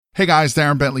Hey guys,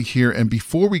 Darren Bentley here, and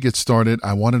before we get started,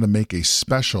 I wanted to make a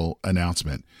special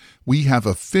announcement. We have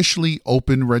officially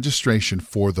opened registration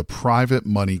for the Private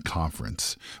Money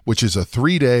Conference, which is a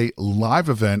 3-day live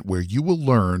event where you will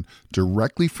learn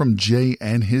directly from Jay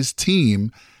and his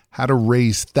team how to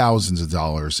raise thousands of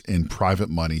dollars in private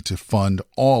money to fund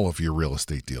all of your real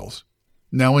estate deals.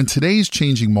 Now, in today's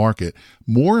changing market,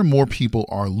 more and more people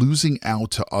are losing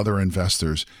out to other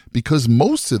investors because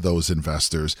most of those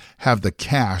investors have the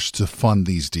cash to fund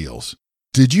these deals.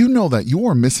 Did you know that you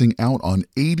are missing out on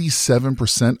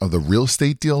 87% of the real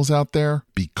estate deals out there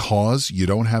because you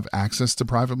don't have access to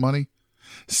private money?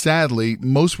 Sadly,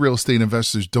 most real estate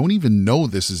investors don't even know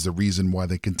this is the reason why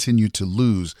they continue to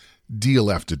lose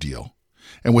deal after deal.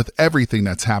 And with everything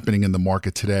that's happening in the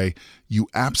market today, you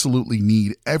absolutely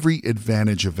need every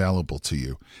advantage available to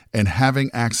you. And having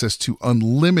access to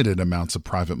unlimited amounts of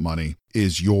private money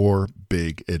is your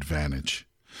big advantage.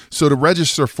 So to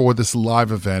register for this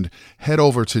live event, head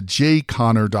over to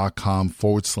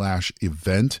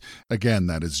jayconner.com/event. Again,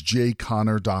 that is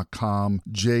jayconner.com,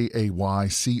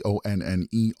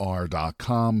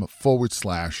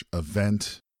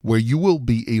 jayconner.com/event, where you will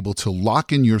be able to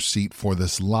lock in your seat for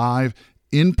this live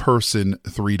in-person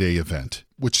 3-day event,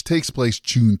 which takes place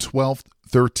June 12th,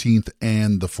 13th,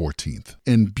 and the 14th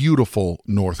in beautiful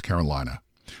North Carolina.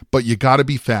 But you got to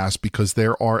be fast because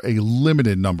there are a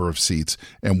limited number of seats,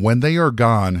 and when they are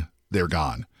gone, they're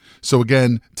gone. So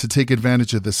again, to take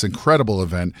advantage of this incredible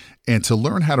event and to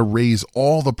learn how to raise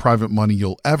all the private money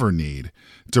you'll ever need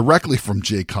directly from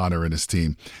Jay Conner and his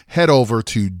team, head over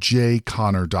to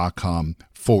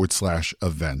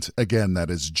jayconner.com/event. Again,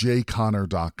 that is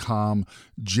jayconner.com,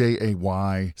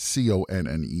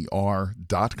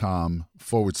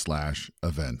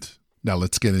 jayconner.com/event. Now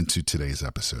let's get into today's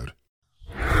episode.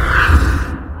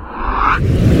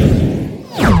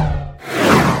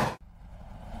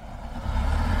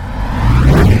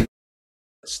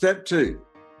 Step two.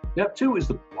 Step two is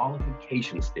the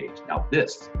qualification stage. Now,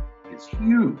 this is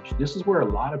huge. This is where a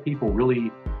lot of people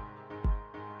really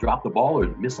drop the ball or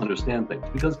misunderstand things.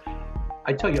 Because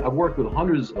I tell you, I've worked with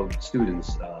hundreds of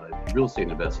students in real estate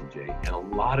investing, Jay, and a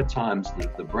lot of times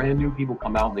the brand new people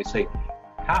come out and they say,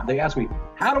 they ask me,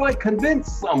 how do I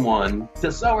convince someone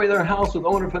to sell their house with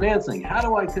owner financing? How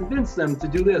do I convince them to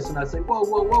do this? And I say,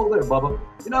 whoa there, Bubba.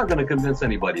 You're not going to convince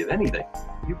anybody of anything.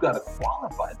 You've got to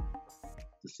qualify them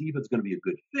to see if it's going to be a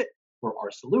good fit for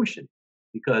our solution.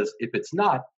 Because if it's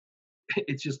not,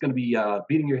 it's just going to be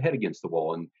beating your head against the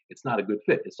wall, and it's not a good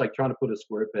fit. It's like trying to put a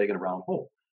square peg in a round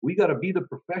hole. We got to be the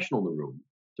professional in the room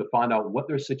to find out what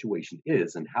their situation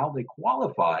is and how they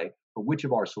qualify for which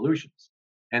of our solutions.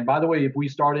 And by the way, if we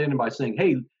start in by saying,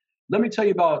 hey, let me tell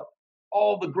you about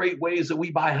all the great ways that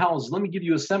we buy houses. Let me give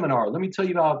you a seminar. Let me tell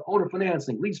you about owner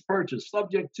financing, lease purchase,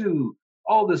 subject to,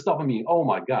 all this stuff. I mean, oh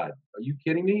my God, are you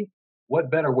kidding me?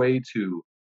 What better way to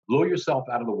blow yourself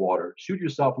out of the water, shoot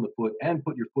yourself in the foot, and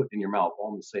put your foot in your mouth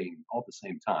all at the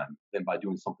same time than by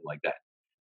doing something like that?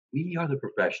 We are the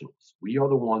professionals. We are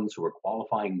the ones who are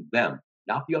qualifying them,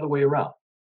 not the other way around.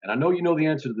 And I know you know the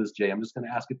answer to this, Jay. I'm just going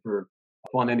to ask it for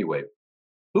fun anyway.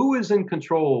 Who is in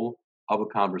control of a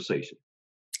conversation?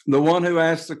 The one who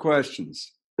asks the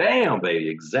questions. Bam, baby.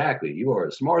 Exactly. You are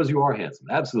as smart as you are handsome.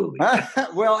 Absolutely.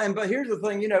 But here's the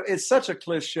thing, it's such a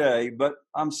cliche, but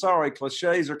I'm sorry,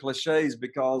 cliches are cliches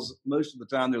because most of the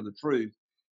time they're the truth.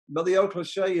 But the old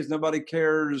cliche is nobody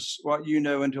cares what you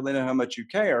know until they know how much you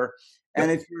care.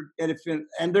 And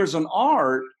and there's an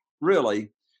art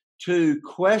really to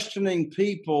questioning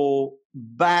people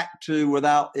back to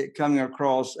without it coming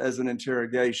across as an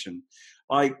interrogation.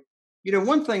 Like,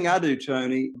 one thing I do,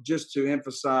 Tony, just to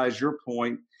emphasize your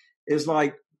point, is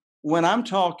like when I'm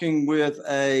talking with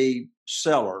a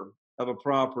seller of a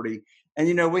property,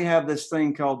 and, we have this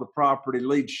thing called the property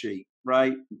lead sheet,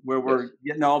 right? Where we're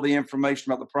getting all the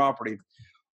information about the property.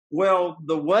 Well,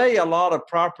 the way a lot of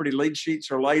property lead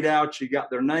sheets are laid out, you got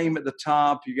their name at the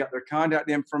top, you got their contact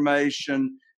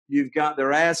information, you've got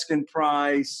their asking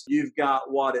price, you've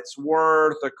got what it's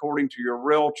worth according to your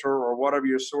realtor or whatever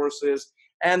your source is.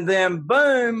 And then,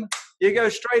 boom, you go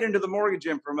straight into the mortgage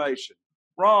information.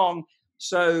 Wrong.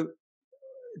 So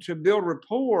to build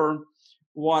rapport,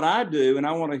 what I do, and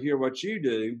I want to hear what you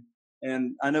do,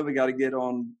 and I know we got to get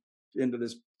on into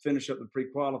this, finish up the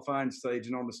pre-qualifying stage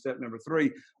and on to step number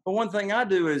 3. But one thing I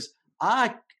do is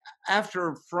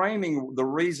after framing the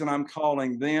reason I'm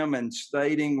calling them and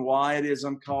stating why it is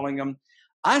I'm calling them,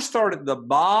 I start at the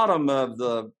bottom of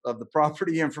the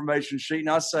property information sheet and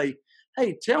I say,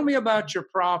 hey, tell me about your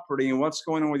property and what's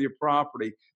going on with your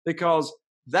property, because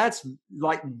that's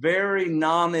like very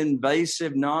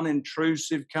non-invasive,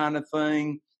 non-intrusive kind of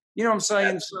thing. You know what I'm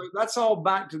saying? So that's all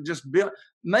back to just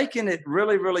making it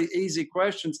really, really easy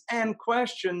questions, and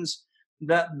questions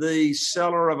that the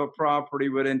seller of a property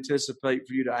would anticipate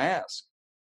for you to ask.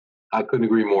 I couldn't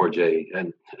agree more, Jay.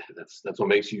 And that's what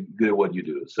makes you good at what you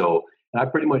do. So I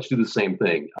pretty much do the same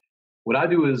thing. What I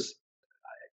do is,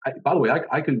 by the way,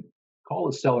 I can call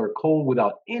a seller cold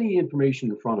without any information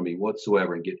in front of me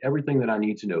whatsoever and get everything that I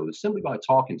need to know simply by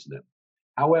talking to them.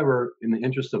 However, in the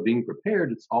interest of being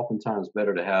prepared, it's oftentimes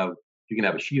better to have, you can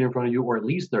have a sheet in front of you, or at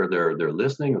least their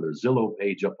listing or their Zillow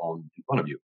page up in front of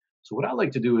you. So what I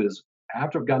like to do is,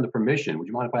 after I've gotten the permission, would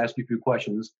you mind if I ask you a few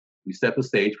questions? We set the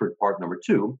stage for part number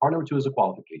two. Part number two is a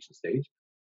qualification stage,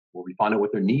 where we find out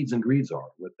what their needs and greeds are,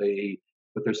 what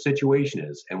their situation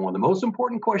is. And one of the most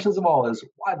important questions of all is,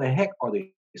 why the heck are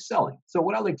they selling? So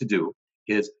what I like to do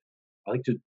is, I like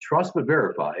to trust but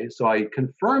verify. So I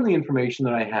confirm the information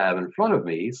that I have in front of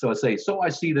me. So I say, so I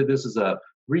see that this is a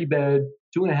 3-bed,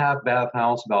 2.5-bath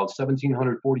house, about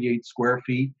 1,748 square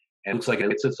feet. And it looks like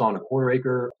it sits on a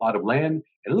 1/4-acre plot of land.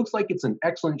 And it looks like it's in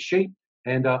excellent shape.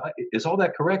 And is all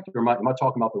that correct? Or am I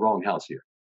talking about the wrong house here?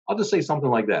 I'll just say something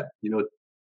like that,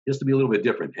 just to be a little bit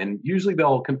different. And usually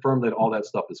they'll confirm that all that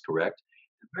stuff is correct.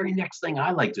 The very next thing I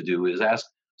like to do is ask,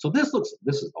 so this is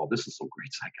some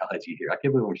great psychology here. I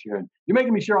can't believe I'm sharing. You're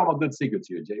making me share all my good secrets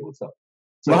here, Jay. What's up?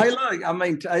 So, well, hey, look, I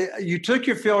mean, you took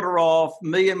your filter off.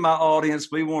 Me and my audience,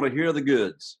 we want to hear the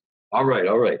goods. All right.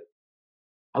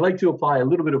 I like to apply a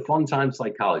little bit of fun time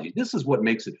psychology. This is what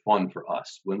makes it fun for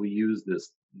us when we use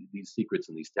these secrets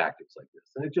and these tactics like this.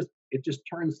 And it just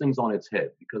turns things on its head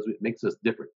because it makes us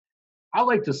different. I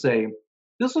like to say,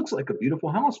 this looks like a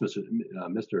beautiful house,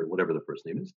 Mr. Whatever the first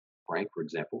name is, Frank, for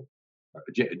example.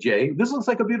 Jay, this looks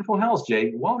like a beautiful house,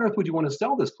 Jay. Why on earth would you want to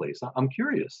sell this place? I'm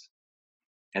curious.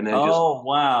 And then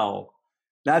wow.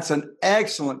 That's an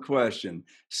excellent question.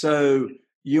 So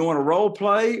you want to role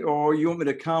play, or you want me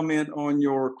to comment on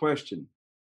your question?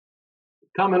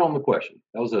 Comment on the question.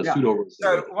 That was a pseudo.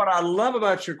 So what I love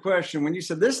about your question, when you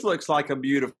said this looks like a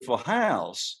beautiful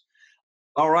house,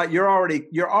 all right, you're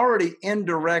already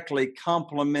indirectly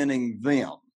complimenting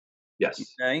them. Yes.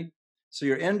 Okay. So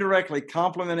you're indirectly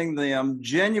complimenting them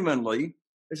genuinely.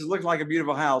 This looks like a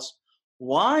beautiful house.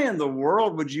 Why in the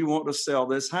world would you want to sell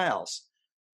this house?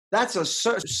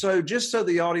 So just so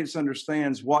the audience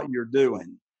understands what you're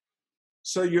doing.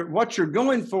 So what you're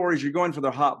going for is you're going for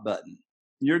their hot button.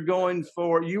 You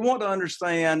want to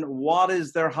understand what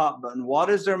is their hot button, what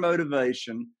is their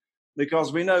motivation,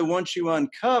 because we know once you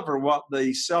uncover what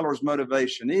the seller's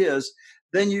motivation is,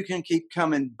 then you can keep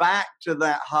coming back to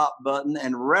that hot button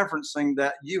and referencing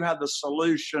that you have the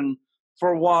solution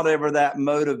for whatever that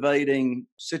motivating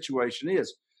situation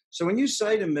is. So when you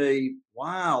say to me,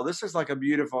 wow, this is like a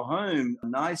beautiful home,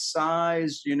 nice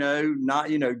size,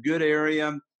 good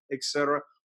area, etc.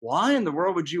 Why in the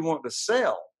world would you want to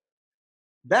sell?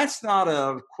 That's not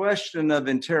a question of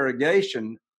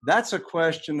interrogation. That's a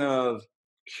question of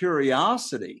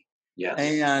curiosity. Yes.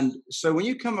 And so when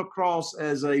you come across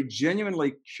as a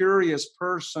genuinely curious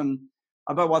person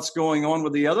about what's going on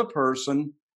with the other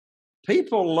person,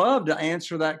 people love to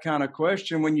answer that kind of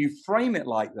question when you frame it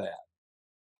like that.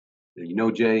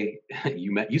 Jay,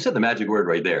 you said the magic word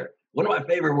right there. One of my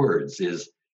favorite words is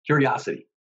curiosity.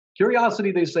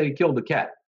 Curiosity, they say, killed the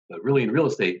cat. But really in real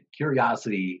estate,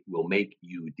 curiosity will make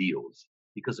you deals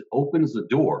because it opens the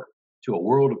door to a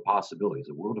world of possibilities,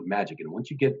 a world of magic. And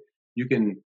once you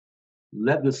can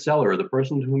let the seller, the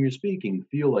person to whom you're speaking,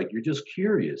 feel like you're just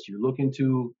curious. You're looking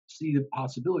to see the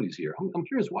possibilities here. I'm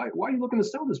curious, why are you looking to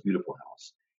sell this beautiful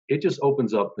house? It just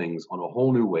opens up things on a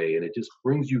whole new way, and it just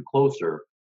brings you closer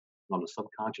on a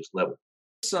subconscious level.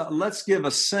 So let's give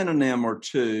a synonym or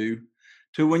two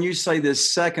to when you say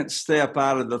this second step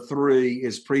out of the 3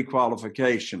 is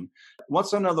pre-qualification.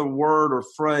 What's another word or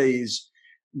phrase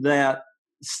that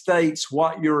states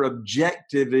what your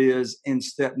objective is in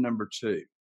step number 2?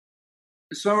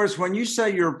 So in other words, when you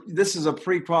say this is a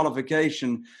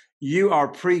pre-qualification, you are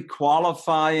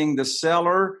pre-qualifying the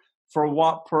seller for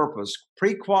what purpose?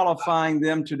 Pre-qualifying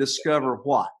them to discover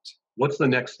what? What's the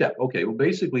next step? Okay, well,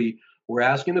 basically, we're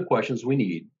asking the questions we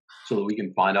need so that we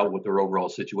can find out what their overall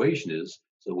situation is.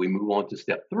 So we move on to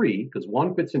step 3, because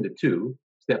 1 fits into 2,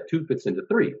 step 2 fits into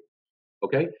 3.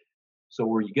 Okay, so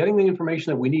we're getting the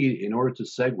information that we need in order to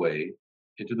segue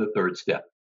into the 3rd step.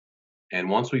 And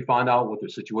once we find out what their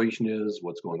situation is,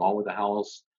 what's going on with the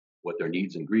house, what their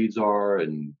needs and greeds are,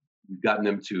 and we've gotten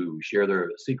them to share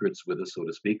their secrets with us, so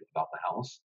to speak, about the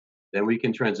house, then we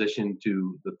can transition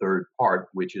to the 3rd part,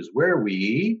 which is where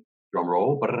we, drum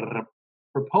roll,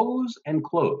 propose and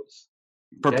close.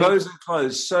 Okay? Propose and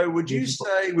close. So would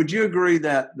you agree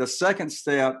that the second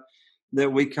step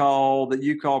that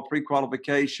you call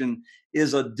pre-qualification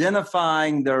is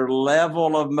identifying their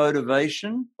level of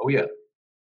motivation. Oh yeah.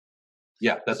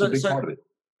 Yeah, that's a big part of it.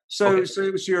 So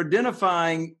you're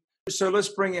identifying. So let's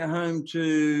bring it home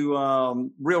to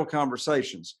real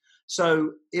conversations.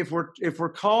 So if we're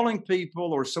calling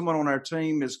people, or someone on our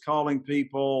team is calling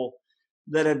people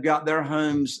that have got their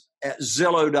homes at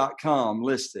Zillow.com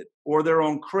listed, or they're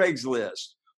on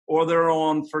Craigslist, or they're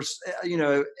on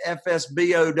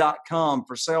FSBO.com,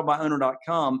 for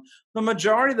salebyowner.com, the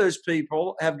majority of those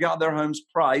people have got their homes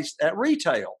priced at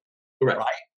retail. Correct. Right?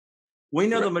 We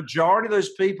know Correct. the majority of those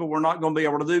people we're not going to be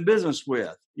able to do business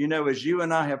with. As you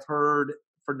and I have heard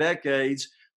for decades,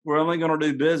 we're only going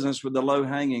to do business with the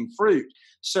low-hanging fruit.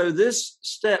 So this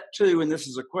step 2, and this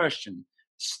is a question,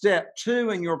 step 2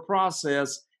 in your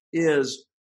process is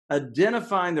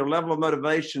identifying their level of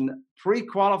motivation,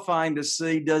 pre-qualifying to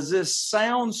see, does this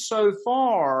sound so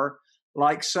far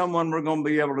like someone we're going to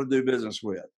be able to do business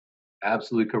with?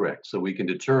 Absolutely correct. So we can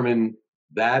determine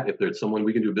that if there's someone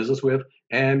we can do business with,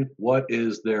 and what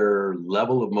is their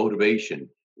level of motivation.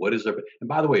 What is their, and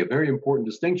by the way, a very important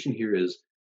distinction here is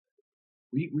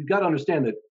we've got to understand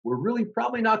that we're really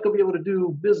probably not going to be able to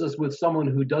do business with someone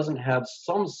who doesn't have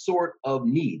some sort of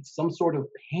need, some sort of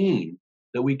pain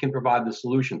that we can provide the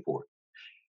solution for.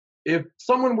 If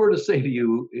someone were to say to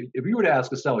you, if you were to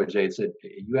ask a seller, Jay,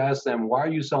 you ask them, why are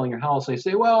you selling your house? They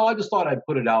say, well, I just thought I'd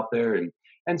put it out there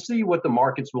and see what the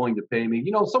market's willing to pay me.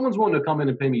 Someone's willing to come in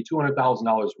and pay me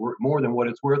 $200,000 more than what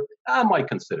it's worth. I might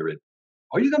consider it.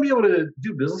 Are you going to be able to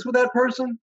do business with that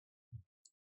person?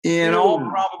 In all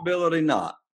probability,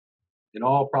 not. In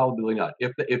all probability, not.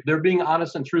 If they're being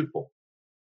honest and truthful,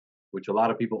 which a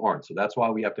lot of people aren't. So that's why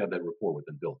we have to have that rapport with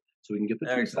them built, so we can get the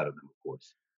truth out of them, of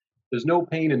course. There's no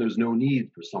pain and there's no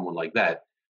need for someone like that.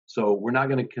 So we're not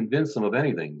going to convince them of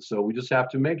anything. So we just have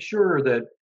to make sure that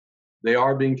they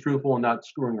are being truthful and not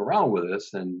screwing around with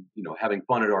us and, having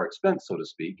fun at our expense, so to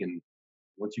speak. And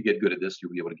once you get good at this,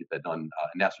 you'll be able to get that done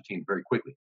and ascertained very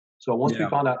quickly. So once we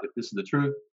found out if this is the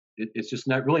truth, it's just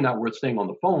not worth staying on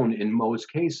the phone in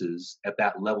most cases at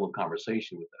that level of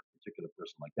conversation with that particular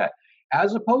person like that.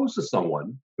 As opposed to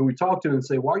someone who we talk to and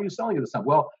say, why are you selling it this time?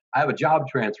 Well, I have a job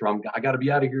transfer. I got to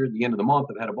be out of here at the end of the month.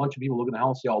 I've had a bunch of people look at the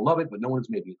house. They all love it, but no one's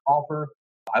made me an offer.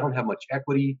 I don't have much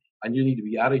equity. I need to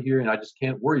be out of here, and I just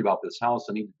can't worry about this house.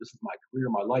 This is my career,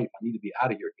 my life. I need to be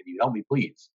out of here. Can you help me,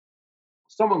 please?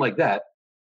 Someone like that,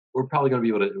 we're definitely going to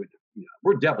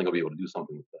be able to do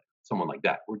something with that. Someone like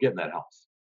that. We're getting that house.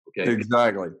 Okay.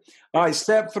 Exactly. All right.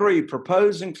 Step 3,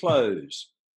 propose and close.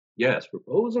 Yes,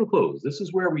 propose and close. This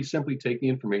is where we simply take the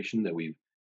information that we've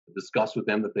discussed with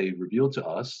them, that they've revealed to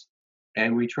us,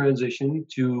 and we transition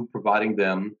to providing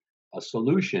them a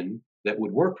solution that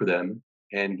would work for them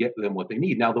and get them what they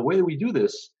need. Now, the way that we do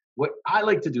this, what I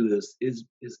like to do this is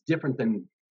different than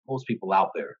most people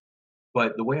out there.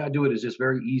 But the way I do it is just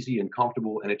very easy and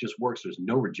comfortable, and it just works. There's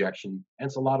no rejection, and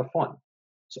it's a lot of fun.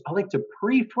 So I like to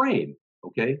pre-frame,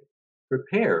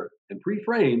 prepare and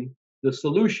pre-frame the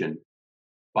solution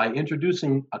by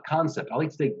introducing a concept. I like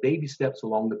to take baby steps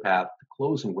along the path to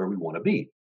closing where we want to be.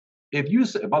 If you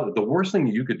say, about the worst thing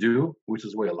that you could do, which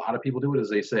is the way a lot of people do it, is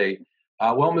they say,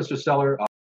 well, Mr. Seller,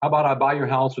 how about I buy your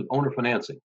house with owner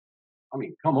financing? I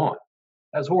mean, come on,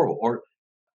 that's horrible. Or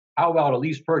how about a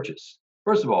lease purchase?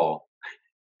 First of all,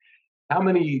 how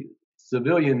many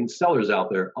civilian sellers out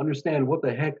there understand what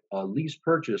the heck a lease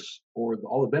purchase or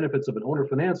all the benefits of an owner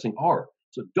financing are?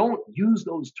 So don't use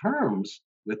those terms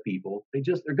with people.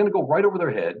 They're going to go right over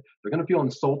their head. They're going to feel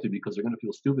insulted because they're going to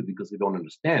feel stupid because they don't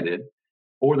understand it,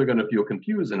 or they're going to feel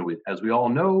confused. And as we all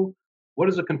know, what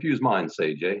does a confused mind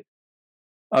say, Jay?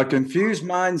 A confused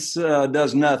mind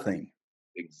does nothing.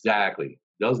 Exactly.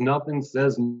 Does nothing,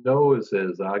 says no. It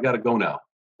says, I got to go now.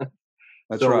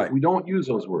 That's right. We don't use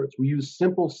those words. We use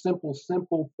simple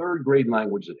third grade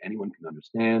language that anyone can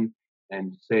understand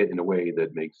and say it in a way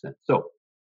that makes sense. So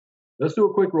let's do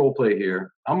a quick role play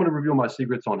here. I'm going to reveal my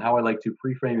secrets on how I like to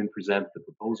pre-frame and present the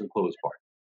propose and close part.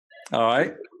 All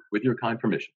right. With your kind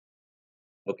permission.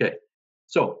 Okay.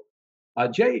 So,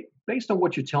 Jay, based on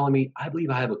what you're telling me, I believe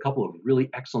I have a couple of really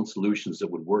excellent solutions that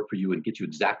would work for you and get you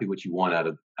exactly what you want out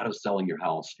of selling your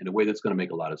house in a way that's going to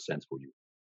make a lot of sense for you.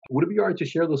 Would it be all right to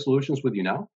share those solutions with you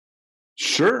now?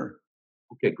 Sure.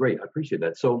 Okay, great. I appreciate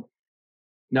that. So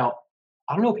now,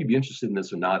 I don't know if you'd be interested in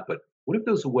this or not, but what if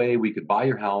there's a way we could buy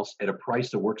your house at a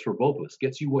price that works for both of us,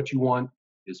 gets you what you want,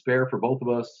 is fair for both of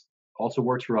us, also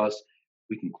works for us.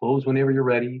 We can close whenever you're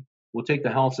ready. We'll take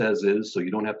the house as is, so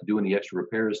you don't have to do any extra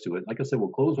repairs to it. Like I said, we'll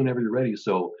close whenever you're ready.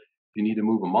 So if you need to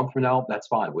move a month from now, that's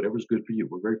fine. Whatever's good for you.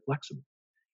 We're very flexible.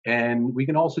 And we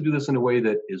can also do this in a way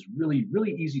that is really,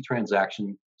 really easy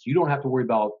transaction. So you don't have to worry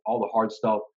about all the hard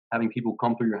stuff, having people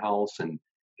come through your house and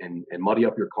muddy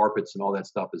up your carpets and all that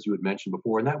stuff, as you had mentioned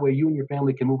before. And that way you and your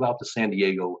family can move out to San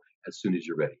Diego as soon as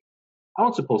you're ready. I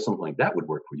don't suppose something like that would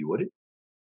work for you, would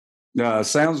it?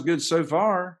 Sounds good so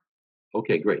far.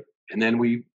 Okay, great. And then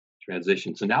we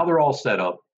transition. So now they're all set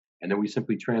up, and then we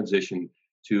simply transition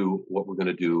to what we're going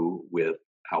to do with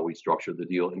how we structure the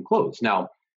deal and close. Now,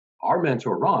 our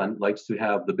mentor, Ron, likes to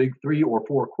have the big 3 or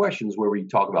 4 questions where we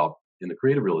talk about in the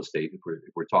creative real estate, if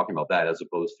we're talking about that, as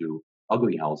opposed to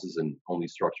ugly houses and only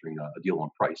structuring a deal on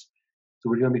price. So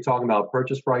we're going to be talking about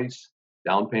purchase price,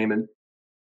 down payment,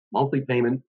 monthly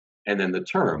payment, and then the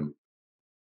term.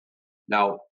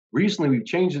 Now, recently we've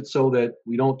changed it so that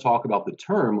we don't talk about the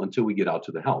term until we get out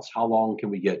to the house. How long can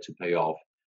we get to pay you off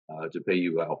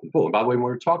in full? And by the way, when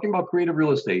we're talking about creative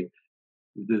real estate,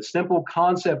 the simple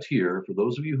concept here, for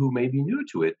those of you who may be new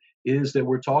to it, is that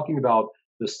we're talking about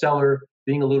the seller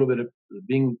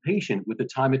being patient with the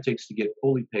time it takes to get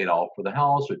fully paid off for the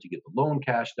house, or to get the loan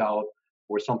cashed out,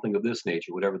 or something of this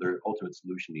nature, whatever their ultimate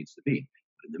solution needs to be.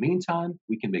 But in the meantime,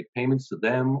 we can make payments to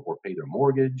them or pay their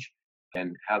mortgage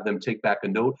and have them take back a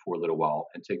note for a little while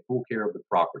and take full care of the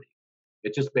property.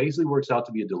 It just basically works out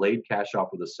to be a delayed cash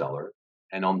offer with the seller.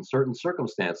 And on certain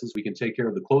circumstances, we can take care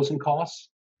of the closing costs.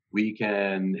 We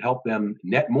can help them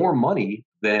net more money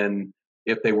than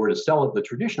if they were to sell it the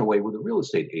traditional way with a real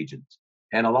estate agent,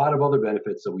 and a lot of other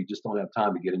benefits that we just don't have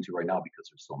time to get into right now because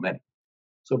there's so many.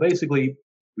 So basically,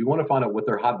 we want to find out what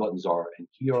their hot buttons are and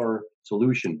key our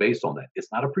solution based on that. It's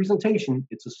not a presentation,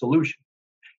 it's a solution.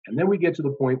 And then we get to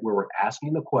the point where we're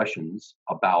asking the questions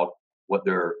about what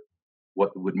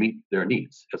would meet their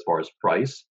needs as far as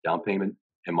price, down payment,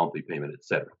 and monthly payment,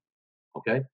 etc.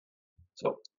 Okay?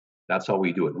 So that's how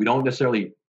we do it. We don't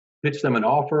necessarily pitch them an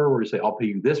offer or say, I'll pay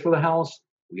you this for the house.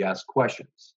 We ask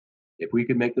questions. If we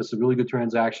could make this a really good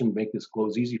transaction, make this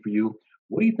close easy for you,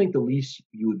 what do you think the least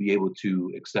you would be able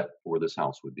to accept for this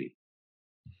house would be?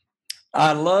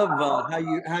 I love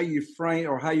how you frame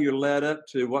or how you led up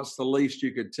to what's the least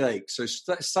you could take. So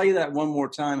say that one more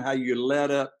time, how you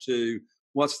led up to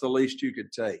what's the least you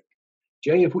could take.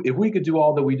 Jay, if we could do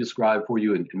all that we described for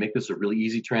you and make this a really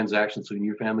easy transaction so you and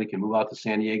your family can move out to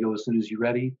San Diego as soon as you're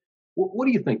ready, what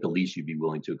do you think the least you'd be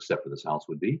willing to accept for this house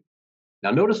would be?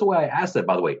 Now, notice the way I asked that,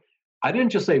 by the way. I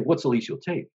didn't just say, what's the least you'll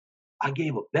take? I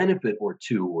gave a benefit or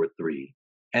 2 or 3,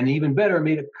 and even better,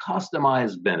 made a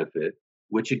customized benefit,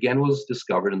 which again was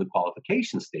discovered in the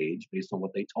qualification stage based on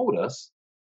what they told us.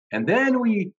 And then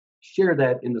we share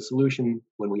that in the solution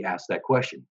when we ask that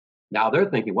question. Now they're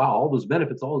thinking, wow, all those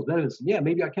benefits. Yeah,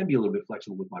 maybe I can be a little bit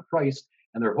flexible with my price.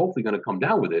 And they're hopefully going to come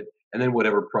down with it. And then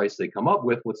whatever price they come up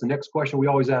with, what's the next question we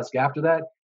always ask after that?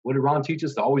 What did Ron teach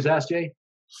us to always ask, Jay?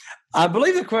 I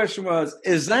believe the question was,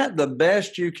 is that the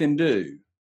best you can do?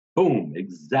 Boom,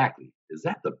 exactly. Is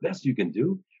that the best you can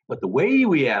do? But the way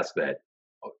we ask that,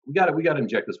 we got to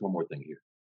inject this one more thing here.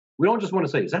 We don't just want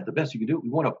to say, is that the best you can do? We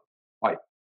want to, all right,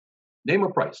 name a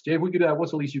price. Jay, if we could,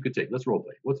 what's the least you could take? Let's role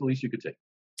play. What's the least you could take?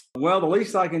 Well, the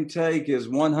least I can take is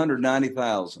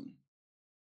 $190,000.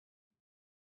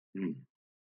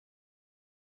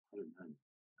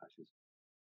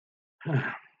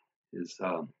 Is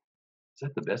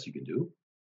that the best you can do?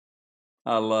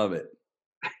 I love it.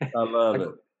 I love it.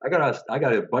 I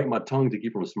gotta bite my tongue to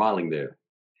keep from smiling there.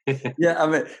 Yeah, I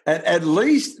mean, at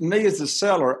least me as a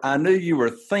seller, I knew you were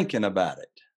thinking about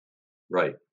it.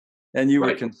 Right. And you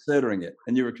were considering it.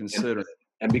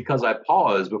 And because I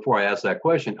paused before I asked that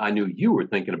question, I knew you were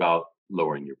thinking about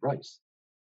lowering your price.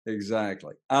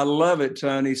 Exactly. I love it,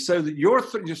 Tony. So that your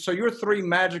 3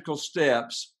 magical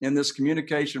steps in this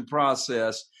communication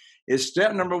process is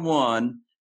step number 1,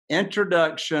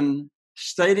 introduction,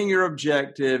 stating your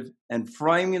objective, and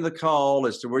framing the call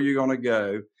as to where you're going to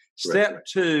go. Step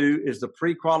 2 is the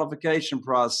pre-qualification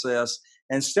process.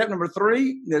 And step number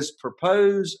 3 is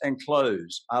propose and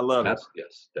close. I love it.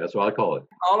 Yes, that's what I call it.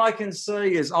 All I can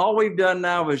say is all we've done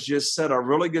now is just set a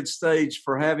really good stage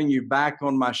for having you back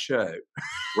on my show.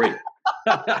 Great.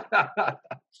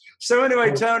 So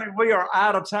anyway, Tony, we are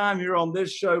out of time here on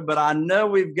this show, but I know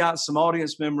we've got some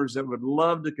audience members that would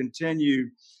love to continue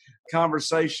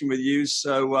conversation with you.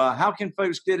 So how can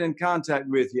folks get in contact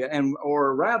with you?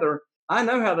 Or rather, I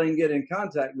know how they can get in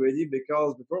contact with you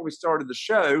because before we started the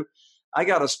show, I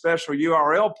got a special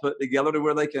URL put together to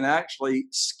where they can actually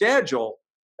schedule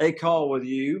a call with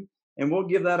you. And we'll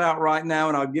give that out right now,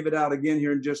 and I'll give it out again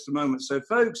here in just a moment. So,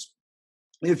 folks,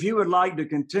 if you would like to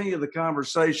continue the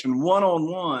conversation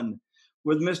one-on-one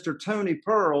with Mr. Tony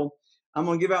Pearl, I'm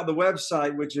going to give out the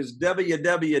website, which is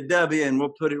www, and we'll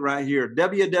put it right here,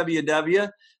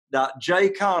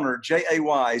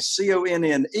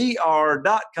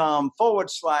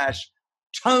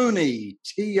 www.jayconner.com/Tony,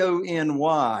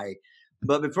 Tony.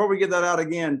 But before we get that out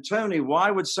again, Tony, why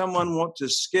would someone want to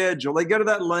schedule? They go to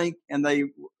that link and they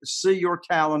see your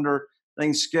calendar. They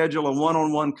can schedule a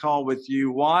one-on-one call with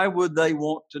you. Why would they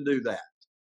want to do that?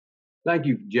 Thank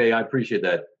you, Jay. I appreciate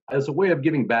that. As a way of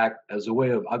giving back, as a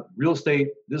way of real estate,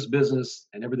 this business,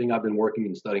 and everything I've been working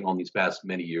and studying on these past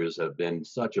many years have been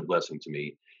such a blessing to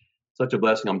me. Such a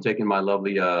blessing. I'm taking my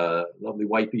lovely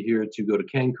wifey here to go to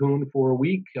Cancun for a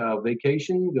week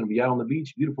vacation. Going to be out on the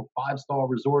beach, beautiful 5-star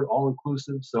resort, all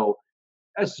inclusive. So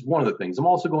that's just one of the things. I'm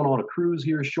also going on a cruise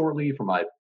here shortly for my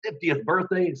 50th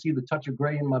birthday. See the touch of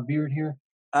gray in my beard here?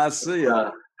 I see.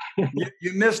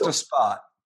 You missed a spot.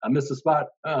 I missed a spot?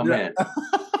 Oh, man.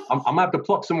 I'm going to have to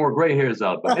pluck some more gray hairs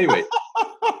out. But anyway,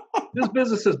 this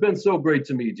business has been so great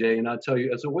to me, Jay. And I tell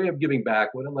you, as a way of giving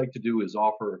back, what I'd like to do is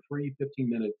offer a free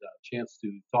 15-minute chance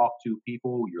to talk to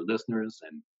people, your listeners,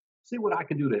 and see what I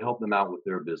can do to help them out with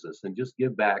their business and just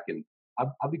give back. And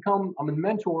I'm a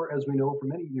mentor, as we know, for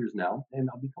many years now. And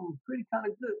I've become pretty kind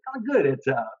of good at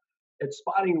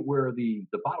spotting where the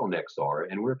bottlenecks are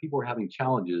and where people are having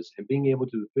challenges and being able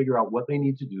to figure out what they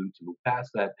need to do to move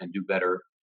past that and do better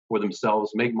for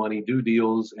themselves, make money, do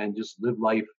deals, and just live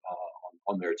life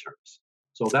on their terms.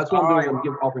 So that's what I'm doing.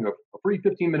 I'm offering a free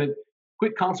 15-minute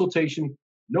quick consultation,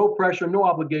 no pressure, no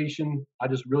obligation. I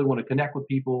just really want to connect with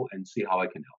people and see how I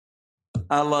can help.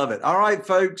 I love it. All right,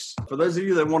 folks, for those of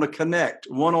you that want to connect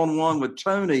one-on-one with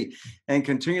Tony and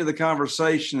continue the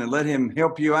conversation and let him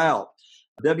help you out,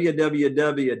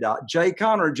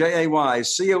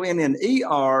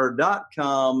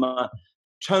 www.jayconner.com,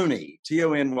 Tony,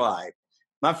 Tony.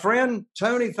 My friend,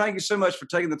 Tony, thank you so much for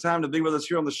taking the time to be with us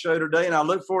here on the show today, and I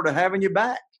look forward to having you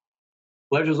back.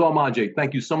 Pleasure's all mine, Jay.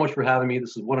 Thank you so much for having me.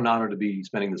 What an honor to be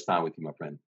spending this time with you, my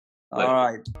friend. Pleasure. All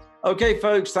right. Okay,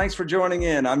 folks, thanks for joining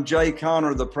in. I'm Jay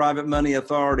Conner, the Private Money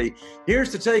Authority.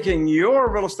 Here's to taking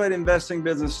your real estate investing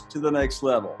business to the next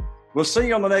level. We'll see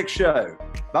you on the next show.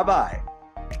 Bye-bye.